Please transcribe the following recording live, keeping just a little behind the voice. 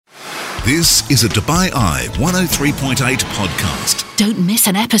This is a Dubai Eye 103.8 podcast. Don't miss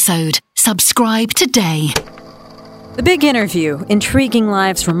an episode. Subscribe today. The Big Interview, intriguing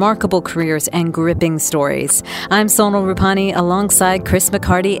lives, remarkable careers, and gripping stories. I'm Sonal Rupani alongside Chris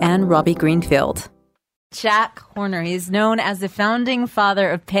McCarty and Robbie Greenfield. Jack Horner, he's known as the founding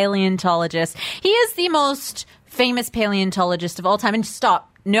father of paleontologists. He is the most famous paleontologist of all time. And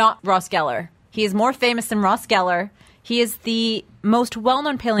stop, not Ross Geller. He is more famous than Ross Geller. He is the most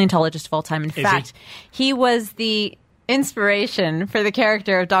well-known paleontologist of all time. In fact, he was the inspiration for the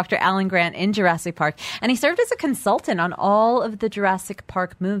character of Dr. Alan Grant in Jurassic Park. And he served as a consultant on all of the Jurassic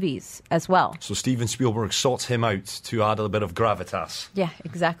Park movies as well. So Steven Spielberg sought him out to add a bit of gravitas. Yeah,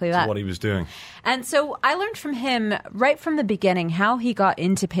 exactly that. To what he was doing. And so I learned from him right from the beginning how he got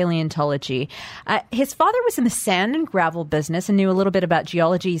into paleontology. His father was in the sand and gravel business and knew a little bit about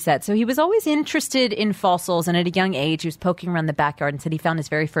geology, he said. So he was always interested in fossils. And at a young age, he was poking around the backyard and said he found his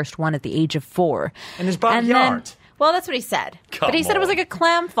very first one at the age of 4. In his backyard? Well, that's what he said. But he said it was like a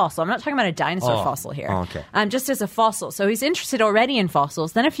clam fossil. I'm not talking about a dinosaur fossil here. Oh, okay. Just as a fossil. So he's interested already in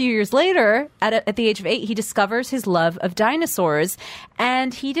fossils. Then a few years later, at the age of 8, he discovers his love of dinosaurs.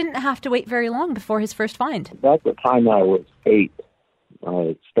 And he didn't have to wait very long before his first find. About the time I was 8,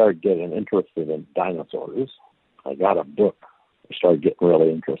 I started getting interested in dinosaurs. I got a book. I started getting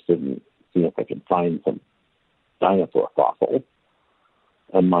really interested in seeing if I could find some dinosaur fossils.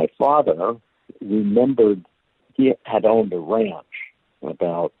 And my father remembered he had owned a ranch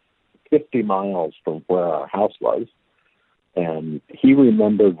about 50 miles from where our house was, and he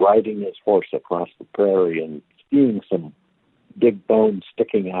remembered riding his horse across the prairie and seeing some big bones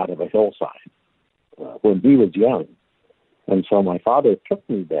sticking out of a hillside when he was young. And so my father took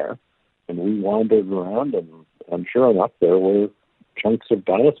me there, and we wandered around, and sure enough, there were chunks of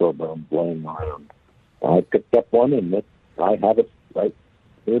dinosaur bones laying around. I picked up one, and I have it right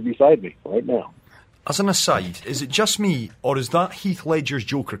here beside me right now. As an aside, is it just me, or is that Heath Ledger's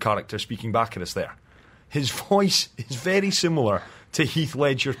Joker character speaking back at us there? His voice is very similar to Heath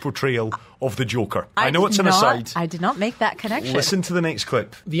Ledger's portrayal of the Joker. I know it's an aside. I did not make that connection. Listen to the next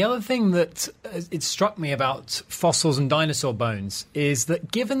clip. The other thing that it struck me about fossils and dinosaur bones is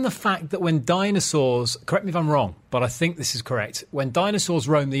that given the fact that when dinosaurs, correct me if I'm wrong, but I think this is correct, when dinosaurs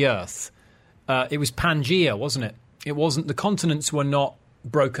roamed the Earth, it was Pangea, wasn't it? It wasn't, the continents were not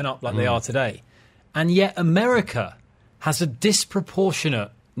broken up like they are today. And yet America has a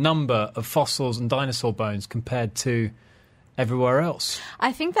disproportionate number of fossils and dinosaur bones compared to everywhere else.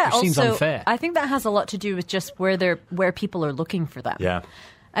 I think that seems unfair. I think that has a lot to do with just where people are looking for them. Yeah.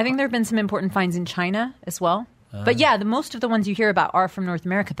 I think there have been some important finds in China as well. But yeah, most of the ones you hear about are from North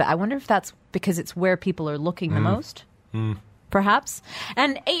America. But I wonder if that's because it's where people are looking the most. Perhaps.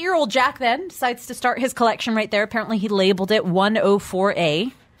 And 8-year-old Jack then decides to start his collection right there. Apparently he labeled it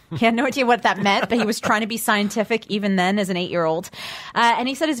 104A. He had no idea what that meant, but he was trying to be scientific even then as an 8-year-old. And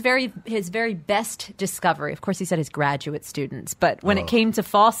he said his very best discovery, of course he said his graduate students, but when it came to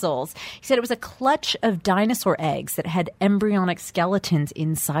fossils, he said it was a clutch of dinosaur eggs that had embryonic skeletons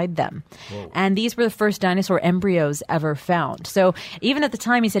inside them. Whoa. And these were the first dinosaur embryos ever found. So even at the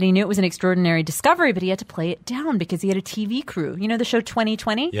time, he said he knew it was an extraordinary discovery, but he had to play it down because he had a TV crew. You know the show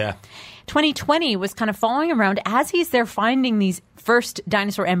 2020? Yeah. 2020 was kind of following around as he's there finding these first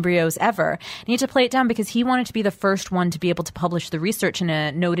dinosaur embryos ever. And he had to play it down because he wanted to be the first one to be able to publish the research in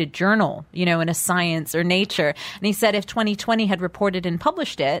a noted journal, in a Science or Nature. And he said if 2020 had reported and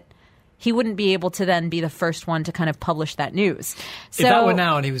published it, he wouldn't be able to then be the first one to kind of publish that news. So, if that were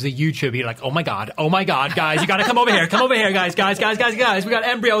now and he was a YouTuber, he'd be like, oh my God, guys, you got to come over here, guys, we got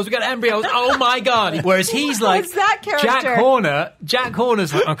embryos, oh my God. Whereas he's like, who's that character? Jack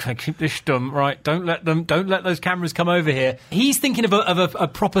Horner's like, okay, keep this stum, right, don't let those cameras come over here. He's thinking of a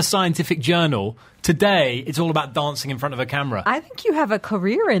proper scientific journal. Today, it's all about dancing in front of a camera. I think you have a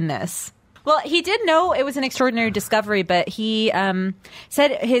career in this. Well, he did know it was an extraordinary discovery, but he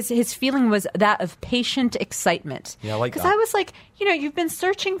said his feeling was that of patient excitement. Yeah, I like that. Because I was like, you've been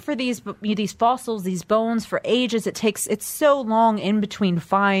searching for these fossils, these bones for ages. It's so long in between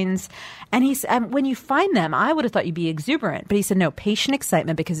finds. And when you find them, I would have thought you'd be exuberant. But he said, no, patient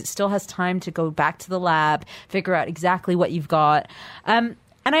excitement because it still has time to go back to the lab, figure out exactly what you've got.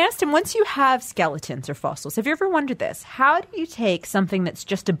 And I asked him, once you have skeletons or fossils, have you ever wondered this? How do you take something that's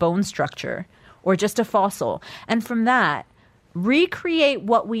just a bone structure or just a fossil, and from that, recreate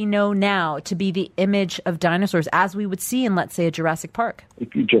what we know now to be the image of dinosaurs as we would see in, let's say, a Jurassic Park?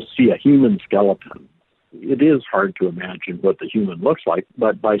 If you just see a human skeleton, it is hard to imagine what the human looks like.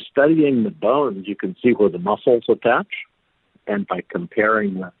 But by studying the bones, you can see where the muscles attach. And by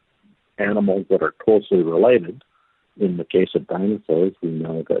comparing with animals that are closely related, in the case of dinosaurs, we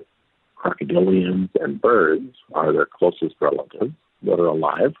know that crocodilians and birds are their closest relatives that are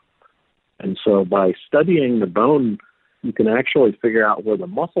alive. And so by studying the bone, you can actually figure out where the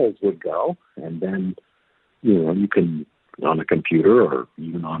muscles would go. And then, you can, on a computer or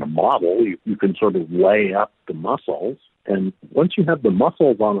even on a model, you can sort of lay up the muscles. And once you have the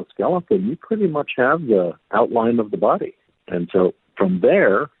muscles on a skeleton, you pretty much have the outline of the body. And so from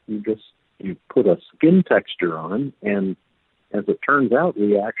there, you put a skin texture on, and as it turns out,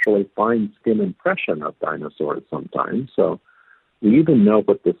 we actually find skin impression of dinosaurs sometimes. So we even know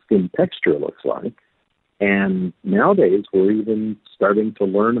what the skin texture looks like. And nowadays, we're even starting to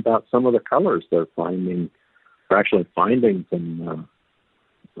learn about some of the colors they're finding. We're actually finding some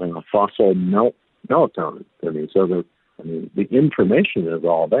fossil melatonin. The information is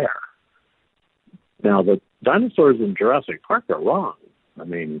all there. Now, the dinosaurs in Jurassic Park are wrong.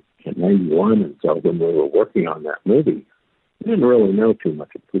 In 91, and so when we were working on that movie, we didn't really know too much.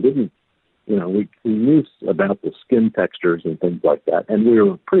 We didn't, we knew about the skin textures and things like that, and we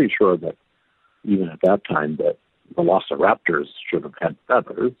were pretty sure that even at that time that velociraptors should have had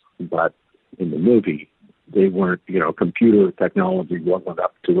feathers, but in the movie, they weren't, computer technology wasn't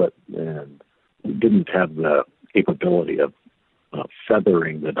up to it, and didn't have the capability of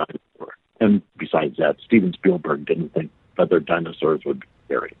feathering the dinosaur. And besides that, Steven Spielberg didn't think feathered dinosaurs would be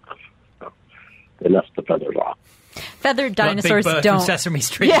scary enough. So they left the feathers off. Feathered dinosaurs Big Bird don't. From Sesame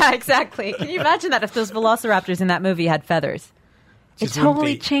Street. Yeah, exactly. Can you imagine that if those velociraptors in that movie had feathers? It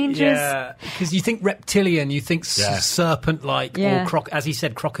totally changes. Yeah, because you think reptilian, you think serpent-like, or as he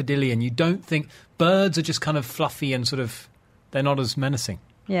said, crocodilian. You don't think birds are just kind of fluffy and sort of, they're not as menacing.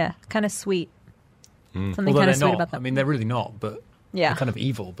 Yeah, kind of sweet. Something Although kind of they're sweet not. about them. They're really not, but they're kind of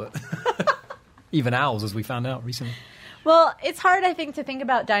evil. But even owls, as we found out recently. Well, it's hard, I think, to think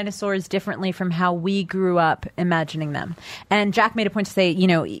about dinosaurs differently from how we grew up imagining them. And Jack made a point to say,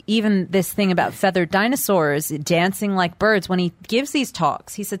 even this thing about feathered dinosaurs dancing like birds, when he gives these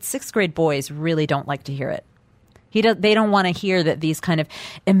talks, he said 6th grade boys really don't like to hear it. They don't want to hear that these kind of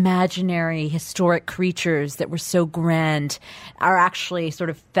imaginary, historic creatures that were so grand are actually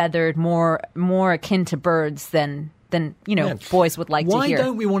sort of feathered, more akin to birds than boys would like to hear. Why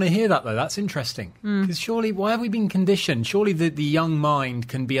don't we want to hear that, though? That's interesting. Because surely, why have we been conditioned? Surely the young mind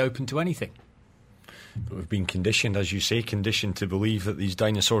can be open to anything. But we've been conditioned, as you say, to believe that these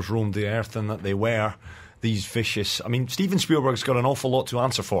dinosaurs roamed the earth and that they were these vicious... Steven Spielberg's got an awful lot to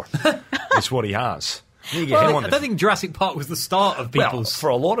answer for. It's what he has. I don't think Jurassic Park was the start of people's... Well, for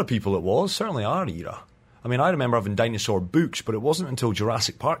a lot of people it was, certainly our era. I remember having dinosaur books, but it wasn't until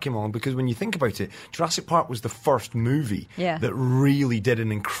Jurassic Park came along, because when you think about it, Jurassic Park was the first movie that really did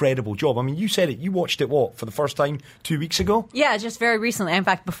an incredible job. You said it, you watched it, for the first time 2 weeks ago? Yeah, just very recently. In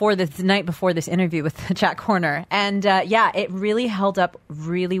fact, the night before this interview with Jack Horner. And it really held up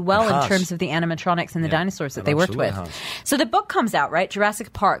really well in terms of the animatronics and the dinosaurs that they worked with. So the book comes out, right?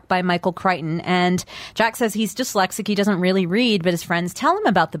 Jurassic Park by Michael Crichton. And Jack says he's dyslexic, he doesn't really read, but his friends tell him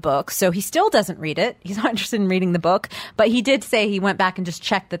about the book, so he still doesn't read it. He's not interested in reading the book, but he did say he went back and just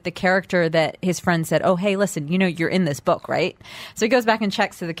checked that the character that his friend said, oh, hey, listen, you're in this book, right? So he goes back and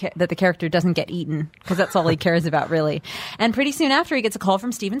checks that the character doesn't get eaten, because that's all he cares about, really. And pretty soon after, he gets a call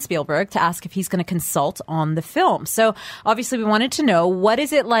from Steven Spielberg to ask if he's going to consult on the film. So obviously we wanted to know, what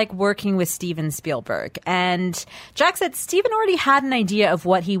is it like working with Steven Spielberg? And Jack said Steven already had an idea of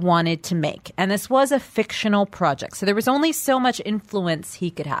what he wanted to make, and this was a fictional project, so there was only so much influence he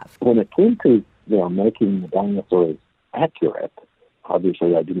could have. When it came to making the dinosaurs accurate,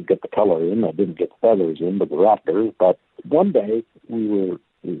 obviously I didn't get the color in, I didn't get the feathers in, but the raptors. But one day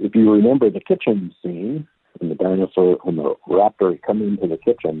if you remember the kitchen scene, when the raptor come into the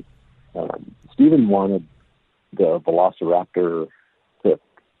kitchen, Steven wanted the velociraptor to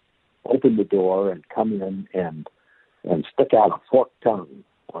open the door and come in and stick out a forked tongue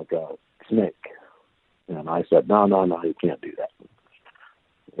like a snake. And I said, no, you can't do that.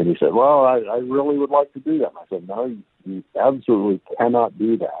 And he said, well, I really would like to do that. And I said, no, you absolutely cannot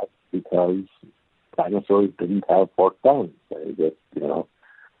do that, because dinosaurs didn't have forked tongues. They just,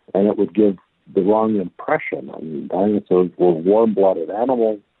 and it would give the wrong impression. Dinosaurs were warm-blooded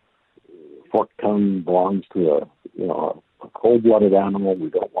animals. Forked tongue belongs to a cold-blooded animal. We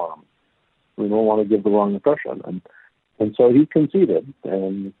don't want to give the wrong impression. And so he conceded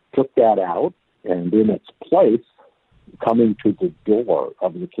and took that out, and in its place, coming to the door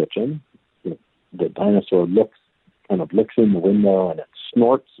of the kitchen, the dinosaur looks in the window, and it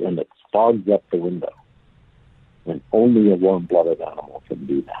snorts and it fogs up the window. And only a warm-blooded animal can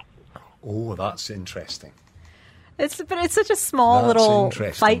do that. Oh, that's interesting. But it's such a small That's little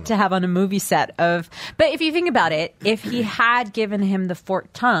interesting. fight to have on a movie set of. But if you think about it, if he had given him the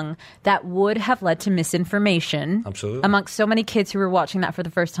forked tongue, that would have led to misinformation. Absolutely. Amongst so many kids who were watching that for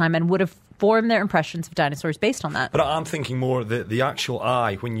the first time and would have formed their impressions of dinosaurs based on that. But I'm thinking more the actual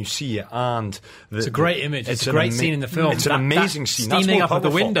eye when you see it, and It's a great image. It's a an great scene in the film. It's an amazing scene. That's Steaming more up at the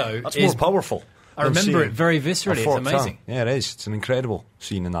powerful. window That's is- more powerful. I remember it very viscerally. It's amazing. Yeah, it is. It's an incredible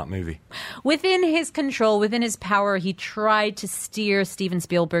scene in that movie. Within his control, within his power, he tried to steer Steven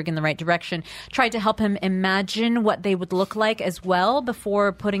Spielberg in the right direction, tried to help him imagine what they would look like as well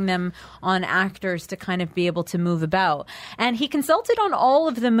before putting them on actors to kind of be able to move about. And he consulted on all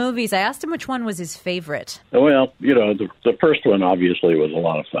of the movies. I asked him which one was his favorite. Well, the first one obviously was a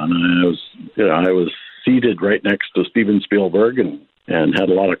lot of fun. I was seated right next to Steven Spielberg and had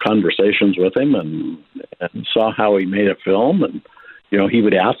a lot of conversations with him and saw how he made a film. And, he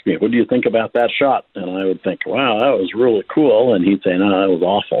would ask me, what do you think about that shot? And I would think, wow, that was really cool. And he'd say, no, that was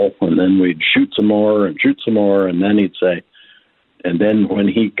awful. And then we'd shoot some more. And then he'd say, and then when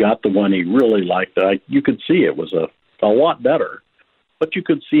he got the one he really liked, you could see it was a lot better. But you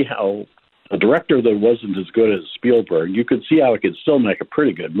could see how a director that wasn't as good as Spielberg, you could see how he could still make a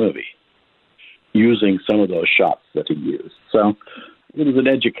pretty good movie using some of those shots that he used. So it was an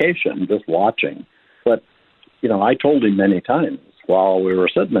education just watching. But, I told him many times while we were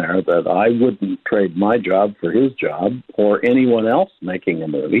sitting there that I wouldn't trade my job for his job or anyone else making a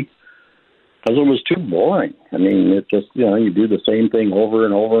movie because it was too boring. I mean, it just, you do the same thing over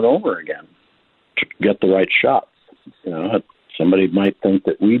and over and over again to get the right shots. Somebody might think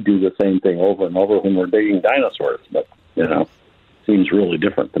that we do the same thing over and over when we're digging dinosaurs, but, seems really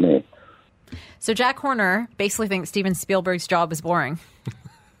different to me. So Jack Horner basically thinks Steven Spielberg's job is boring.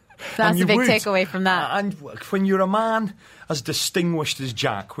 That's And the you big would. takeaway from that. And when you're a man as distinguished as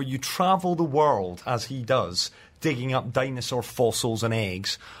Jack, where you travel the world as he does, digging up dinosaur fossils and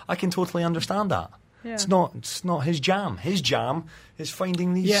eggs, I can totally understand that. Yeah. It's not his jam. His jam is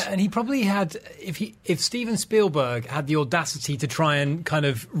finding these. Yeah, and he probably had, if Steven Spielberg had the audacity to try and kind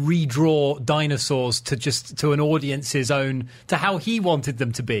of redraw dinosaurs to an audience's own, to how he wanted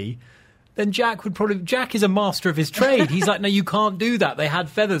them to be, then Jack is a master of his trade. He's like, no, you can't do that. They had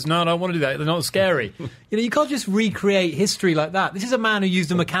feathers. No, I don't want to do that. They're not scary. You can't just recreate history like that. This is a man who used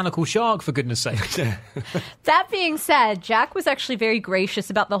a mechanical shark, for goodness sake. That being said, Jack was actually very gracious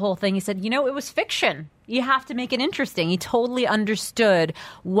about the whole thing. He said, it was fiction. You have to make it interesting. He totally understood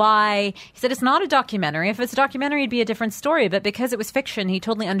why. He said it's not a documentary. If it's a documentary, it'd be a different story. But because it was fiction, he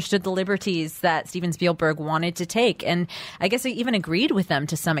totally understood the liberties that Steven Spielberg wanted to take. And I guess he even agreed with them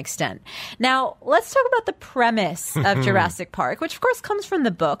to some extent. Now, let's talk about the premise of Jurassic Park, which of course comes from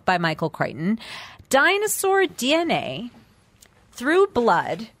the book by Michael Crichton. Dinosaur DNA through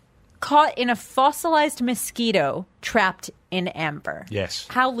blood caught in a fossilized mosquito trapped in amber. Yes.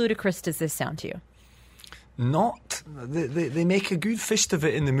 How ludicrous does this sound to you? Not. They make a good fist of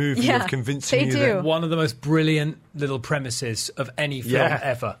it in the movie Yeah, of convincing they you do. that. One of the most brilliant little premises of any film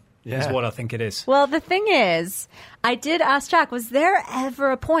ever is what I think it is. Well, the thing is, I did ask Jack, was there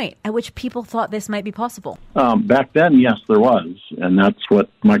ever a point at which people thought this might be possible? Back then, yes, there was, and that's what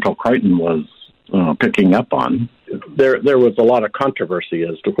Michael Crichton was picking up on. There was a lot of controversy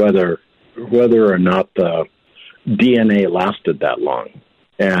as to whether or not the DNA lasted that long,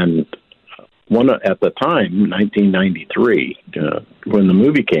 and at the time, 1993, when the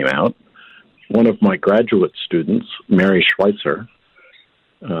movie came out, one of my graduate students, Mary Schweitzer,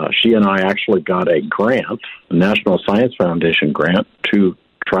 she and I actually got a grant, a National Science Foundation grant, to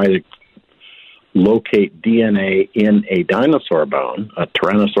try to locate DNA in a dinosaur bone, a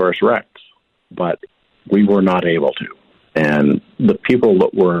Tyrannosaurus rex, but we were not able to. And the people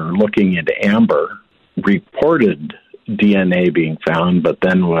that were looking into amber reported DNA being found, but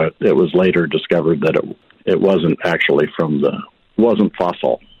then it was later discovered that it wasn't actually wasn't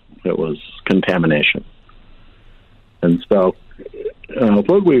fossil. It was contamination. And so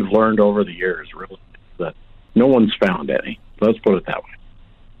what we've learned over the years really is that no one's found any. Let's put it that way.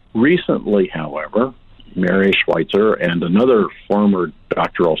 Recently, however, Mary Schweitzer and another former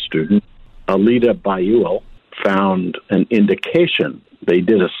doctoral student, Alida Bayul, found an indication. They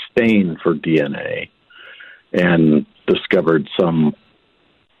did a stain for DNA and discovered some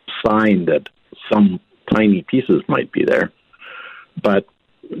sign that some tiny pieces might be there. But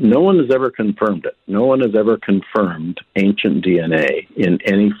no one has ever confirmed it. No one has ever confirmed ancient DNA in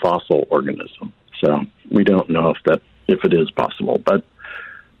any fossil organism. So we don't know if it is possible. But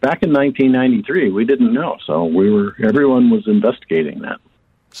back in 1993, we didn't know. So everyone was investigating that.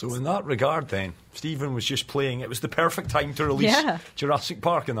 So in that regard, then, Stephen was just playing. It was the perfect time to release Jurassic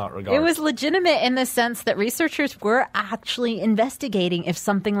Park in that regard. It was legitimate in the sense that researchers were actually investigating if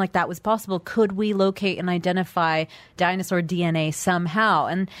something like that was possible. Could we locate and identify dinosaur DNA somehow?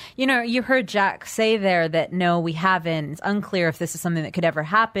 And, you know, you heard Jack say there that, no, we haven't. It's unclear if this is something that could ever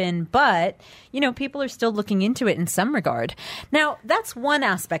happen. But, you know, people are still looking into it in some regard. Now, that's one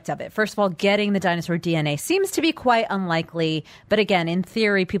aspect of it. First of all, getting the dinosaur DNA seems to be quite unlikely. But again, in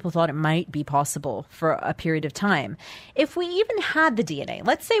theory, people thought it might be possible for a period of time. If we even had the DNA,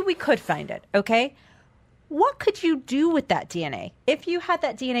 let's say we could find it, okay? What could you do with that DNA? If you had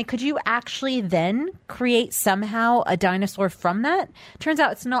that DNA, could you actually then create somehow a dinosaur from that? Turns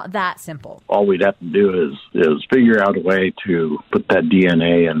out it's not that simple. All we'd have to do is figure out a way to put that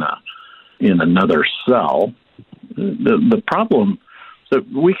DNA in another cell. The problem, so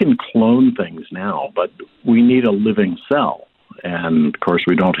we can clone things now, but we need a living cell. And, of course,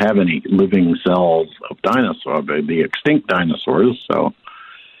 we don't have any living cells of dinosaurs, the extinct dinosaurs. So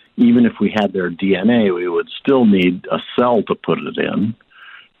even if we had their DNA, we would still need a cell to put it in.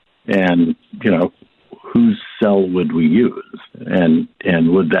 And, you know, whose cell would we use? And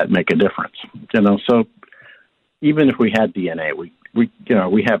would that make a difference? You know, so even if we had DNA,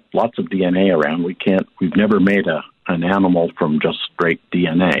 we have lots of DNA around. We've never made an animal from just straight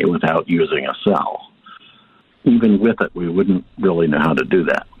DNA without using a cell. Even with it, we wouldn't really know how to do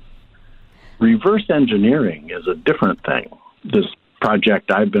that. Reverse engineering is a different thing. This project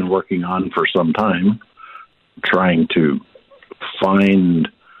I've been working on for some time, trying to find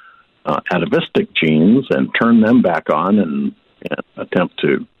atavistic genes and turn them back on and attempt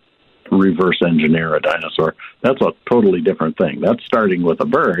to reverse engineer a dinosaur, that's a totally different thing. That's starting with a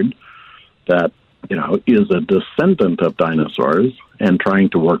bird that, you know, is a descendant of dinosaurs and trying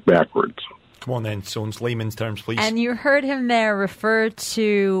to work backwards. Come on then, so in layman's terms, please. And you heard him there refer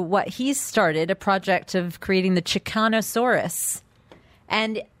to what he's started, a project of creating the Chicanosaurus.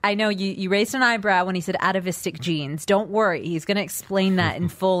 And I know you raised an eyebrow when he said atavistic genes. Don't worry, he's going to explain that in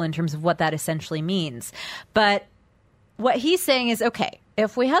full in terms of what that essentially means. But what he's saying is, okay,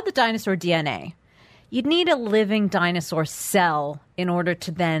 if we had the dinosaur DNA, you'd need a living dinosaur cell in order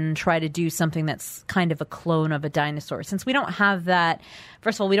to then try to do something that's kind of a clone of a dinosaur. Since we don't have that,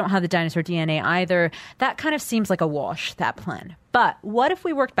 first of all, we don't have the dinosaur DNA either. That kind of seems like a wash, that plan. But what if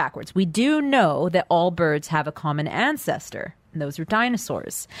we worked backwards? We do know that all birds have a common ancestor, and those are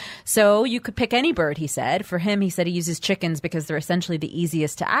dinosaurs. So you could pick any bird, he said. For him, he said he uses chickens because they're essentially the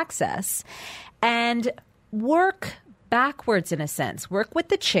easiest to access. And work backwards in a sense. Work with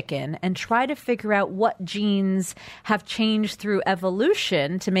the chicken and try to figure out what genes have changed through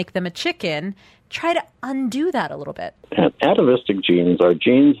evolution to make them a chicken. Try to undo that a little bit. And atavistic genes are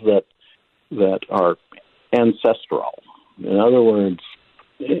genes that are ancestral. In other words,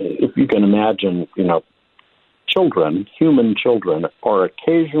 if you can imagine, you know, human children are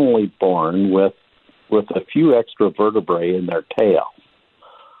occasionally born with a few extra vertebrae in their tail.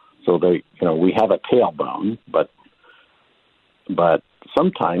 So we have a tailbone, but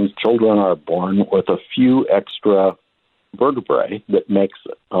sometimes children are born with a few extra vertebrae that makes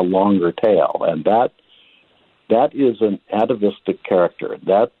a longer tail, and that is an atavistic character.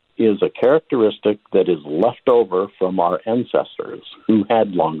 That is a characteristic that is left over from our ancestors who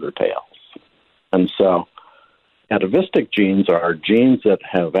had longer tails. And so atavistic genes are genes that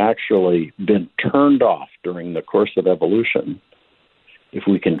have actually been turned off during the course of evolution. If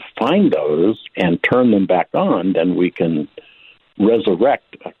we can find those and turn them back on, then we can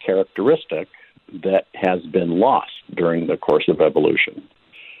resurrect a characteristic that has been lost during the course of evolution.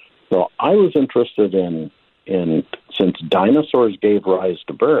 So I was interested in since dinosaurs gave rise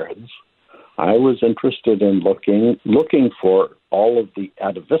to birds, I was interested in looking for all of the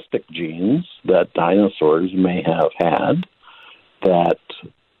atavistic genes that dinosaurs may have had that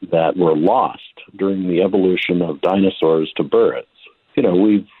were lost during the evolution of dinosaurs to birds. You know,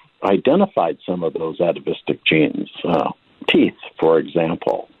 we've identified some of those atavistic genes. Teeth, for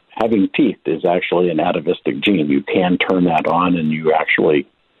example. Having teeth is actually an atavistic gene. You can turn that on and you actually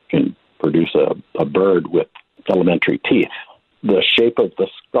can produce a bird with elementary teeth. The shape of the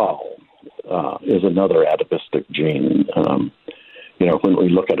skull is another atavistic gene. When we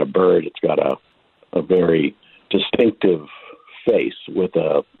look at a bird, it's got a very distinctive face with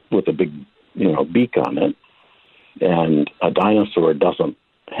a big, beak on it. And a dinosaur doesn't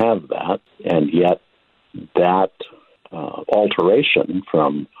have that, and yet that alteration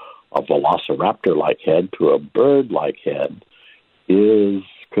from a velociraptor-like head to a bird-like head is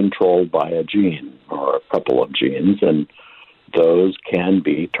controlled by a gene or a couple of genes, and those can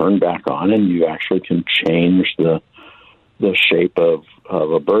be turned back on, and you actually can change the the shape of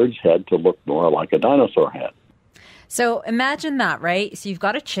a bird's head to look more like a dinosaur head. So imagine that, right? So you've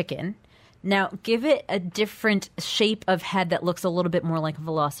got a chicken. Now, give it a different shape of head that looks a little bit more like a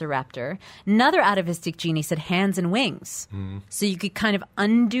velociraptor. Another atavistic gene, he said, hands and wings. So you could kind of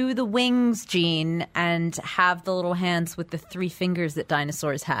undo the wings gene and have the little hands with the 3 fingers that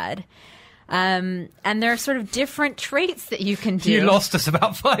dinosaurs had. And there are sort of different traits that you can do. You lost us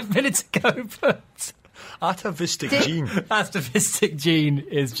about 5 minutes ago, but... Atavistic gene. Atavistic gene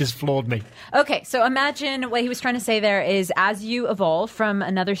is just floored me. Okay, so imagine what he was trying to say there is as you evolve from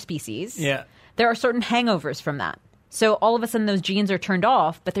another species, there are certain hangovers from that. So all of a sudden those genes are turned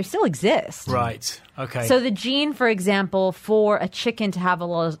off, but they still exist. Right, okay. So the gene, for example, for a chicken to have a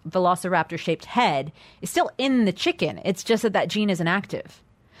velociraptor-shaped head is still in the chicken. It's just that gene isn't active.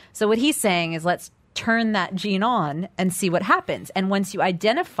 So what he's saying is let's turn that gene on and see what happens. And once you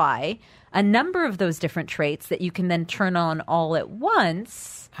identify a number of those different traits that you can then turn on all at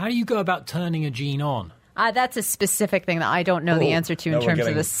once. How do you go about turning a gene on? That's a specific thing that I don't know the answer to in terms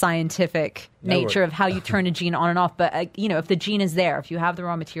of the scientific nature of how you turn a gene on and off. But, if the gene is there, if you have the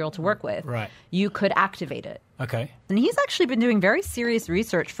raw material to work with, you could activate it. Okay. And he's actually been doing very serious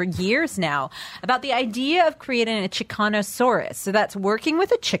research for years now about the idea of creating a Chicanosaurus. So that's working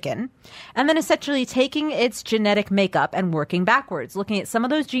with a chicken and then essentially taking its genetic makeup and working backwards, looking at some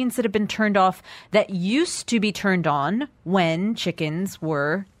of those genes that have been turned off that used to be turned on when chickens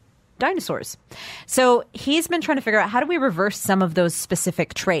were dinosaurs. So he's been trying to figure out how do we reverse some of those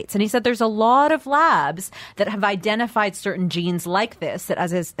specific traits. And he said there's a lot of labs that have identified certain genes like this that,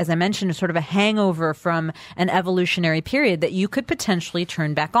 as I mentioned, is sort of a hangover from an evolutionary period that you could potentially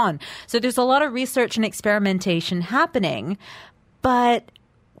turn back on. So there's a lot of research and experimentation happening. But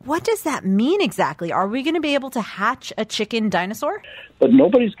what does that mean exactly? Are we going to be able to hatch a chicken dinosaur? But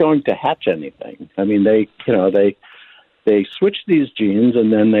nobody's going to hatch anything. I mean, they switch these genes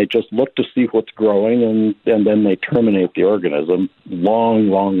and then they just look to see what's growing and then they terminate the organism long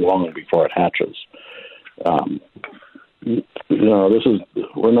before it hatches.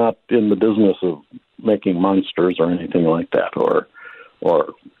 We're not in the business of making monsters or anything like that or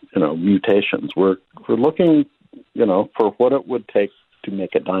mutations. We're looking, for what it would take to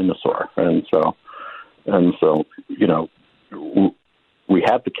make a dinosaur. And so, we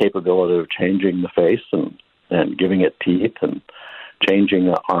have the capability of changing the face and giving it teeth and changing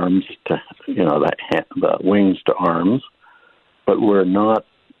the arms to, the wings to arms, but we're not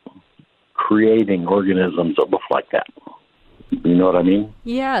creating organisms that look like that. You know what I mean?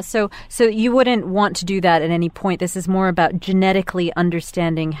 Yeah, so you wouldn't want to do that at any point. This is more about genetically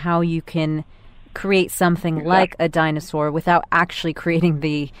understanding how you can create something like a dinosaur without actually creating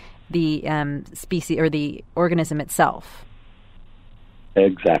the species or the organism itself.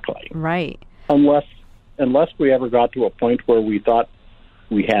 Exactly. Right. Unless we ever got to a point where we thought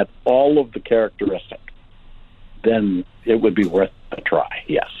we had all of the characteristics, then it would be worth a try,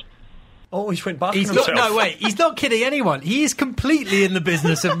 yes. Oh, he's went back on himself. No, wait, he's not kidding anyone. He is completely in the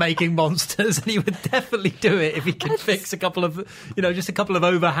business of making monsters, and he would definitely do it if he could fix a couple of, just a couple of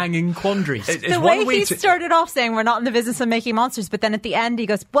overhanging quandaries. The way he started off saying we're not in the business of making monsters, but then at the end he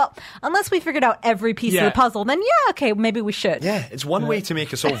goes, well, unless we figured out every piece of the puzzle, then okay, maybe we should. Yeah, it's one way to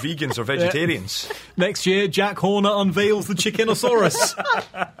make us all vegans or vegetarians. Next year, Jack Horner unveils the Chickenosaurus.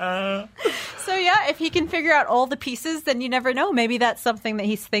 So if he can figure out all the pieces, then you never know. Maybe that's something that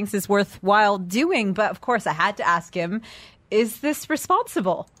he thinks is worthwhile doing. But of course, I had to ask him, is this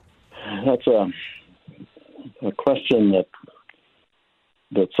responsible? That's a question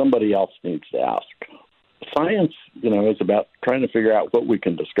that somebody else needs to ask. Science, is about trying to figure out what we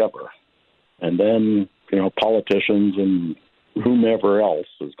can discover. And then, politicians and whomever else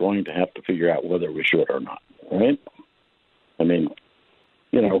is going to have to figure out whether we should or not, right? I mean,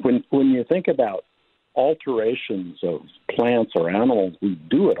 when you think about alterations of plants or animals, we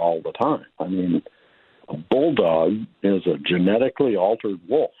do it all the time. I mean, a bulldog is a genetically altered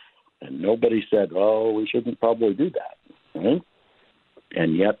wolf, and nobody said, we shouldn't probably do that, right?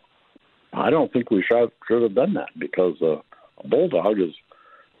 And yet, I don't think we should have done that, because a bulldog is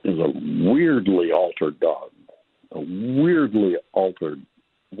a weirdly altered dog, a weirdly altered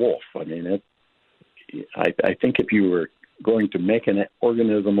wolf. I mean, I think if you were going to make an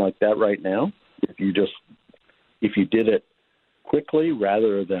organism like that right now, if you did it quickly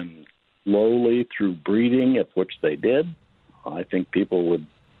rather than slowly through breeding, of which they did, I think people would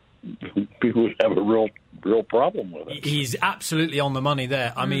have a real problem with it. He's absolutely on the money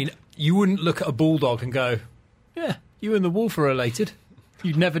there. I mean, you wouldn't look at a bulldog and go, yeah, you and the wolf are related.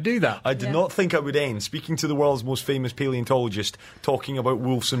 You'd never do that. I did not think it would end. Speaking to the world's most famous paleontologist, talking about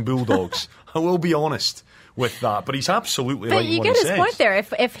wolves and bulldogs. I will be honest with that, but he's absolutely right. But you get his point there.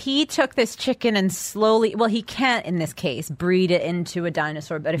 If he took this chicken and slowly, well, he can't in this case breed it into a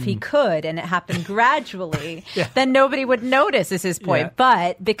dinosaur, but if he could and it happened gradually, then nobody would notice, is his point. Yeah.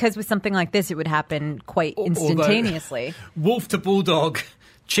 But because with something like this, it would happen quite instantaneously. Wolf to bulldog,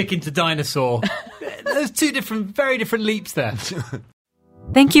 chicken to dinosaur. There's two very different leaps there.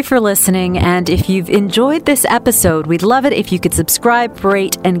 Thank you for listening, and if you've enjoyed this episode, we'd love it if you could subscribe,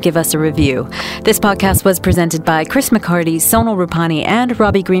 rate, and give us a review. This podcast was presented by Chris McCarty, Sonal Rupani, and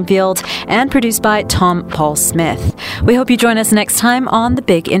Robbie Greenfield, and produced by Tom Paul Smith. We hope you join us next time on The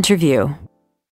Big Interview.